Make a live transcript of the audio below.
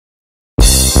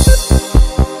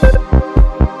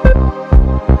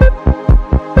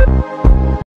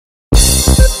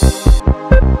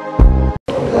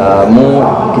मु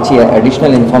किसी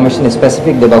additional information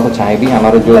specific देवा को चाहिए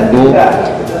हमारे जो दो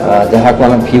जहाँ को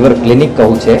आम फीवर क्लिनिक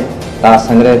कहूचे ता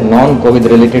संगे नॉन कोविड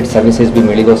रिलेटेड सर्विसेज भी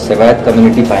मिल सेवायत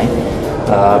कम्युनिटी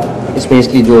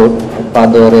स्पेशली जो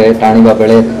पाद टाणीबा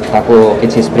बेले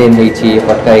किसी स्प्रेन होती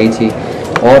फटका होती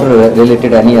और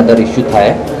रिलेटेड एनी अदर इश्यू थाए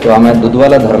तो आम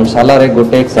दुधवाला धर्मशाला रे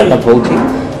गोटे एक सेटअप होची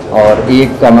और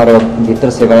एक आमर भीतर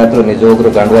सेवायत निजोग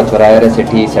गांडुआ चौराहे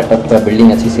से सेटअप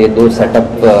बिल्डिंग अच्छी से दो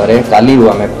सेटअप रे काली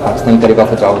आम फंक्शनल करने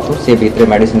को चाहूँ से भीतर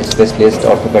मेडिसिन स्पेशलिस्ट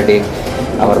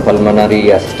ऑर्थोपेडिक आमर पल्मोनरी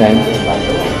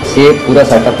असिस्टेंट से पूरा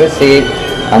सेटअप से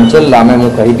अंचल आम मु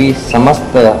कहि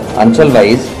समस्त अंचल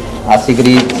वाइज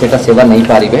आसिकी सेटा सेवा नहीं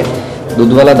पारे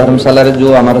दुधवाला धर्मशाला रे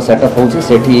जो आमर सेटअप होची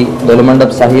सेठी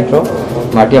दोलमंडप साही रो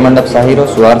माटिया मंडप साही रो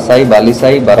सुआर साही बाली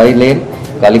साही बराई लेन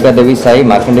कालिका देवी साही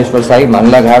मार्कंडेश्वर साही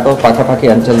मंगला घाट और पाखापाखी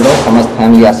अंचल रो समस्त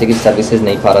फैमिली आसिकी सर्विसेज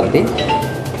नहीं पारती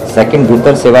सेकंड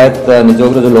भीतर सेवायत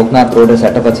निजोग जो लोकनाथ रोड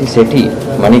सेटअप अच्छी सेठी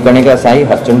मणिकणिका साही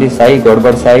हरचंडी साही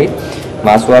गौड़बड़ साही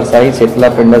मासुआर साही शीतला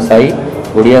पिंड साही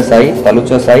गुड़िया साही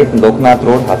तलुच साही लोकनाथ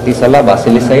रोड हाथीसला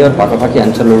बासिली साही और पाखापाखी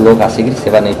अंचल लोग आसिकी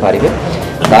सेवा नहीं पारे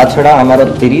ता छड़ा आमर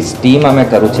 30 टीम आम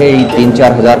करुचे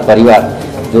 3-4 हजार परिवार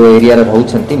जो एरिया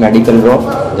रोच मेडिकल रो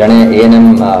जड़े ANM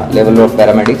लेवल रो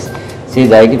पैरामेडिक्स से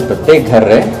जाएगी प्रत्येक घर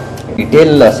रे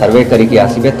डिटेल सर्वे करके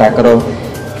आसबे ताकर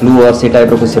फ्लू और से टाइप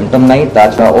कोई सिम्टम नहीं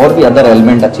ताछा और भी अदर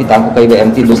एलिमेंट अच्छी कहीं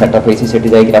एमती दो सेटअप होती से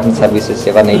जाकि अपनी सर्विसेज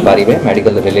सेवा नहीं पारे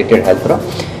medical related health row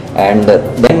and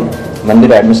then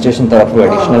मंदिर एडमिनिस्ट्रेशन तरफ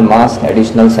एडिशनल मास्क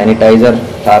एडिशनल सैनिटाइजर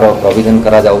तार प्रोविजन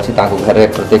करा जाउछि ताको घर रे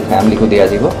प्रत्येक फैमिली को दिया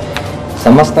जीवो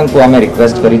समस्त को आम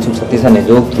रिक्वेस्ट करी छत्तीसा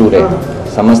निजोग थ्रू रे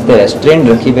समस्ते रेस्ट्रेंट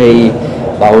रखिबे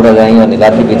बाहुड़ा जाई और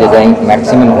नीलाद्रि बीजे जाई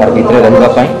मैक्सिमम घर भितर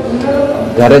रहिबा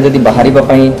घरे जदि बाहर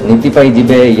नीति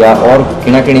जीवे या और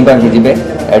किणा किणीबा जीवे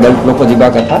एडल्ट लोक जीवा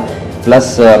कथा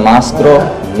प्लस मास्क रो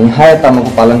निहायत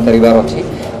आमको पालन करिवार अछि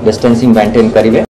डिस्टेंसिंग मेंटेन करिवे।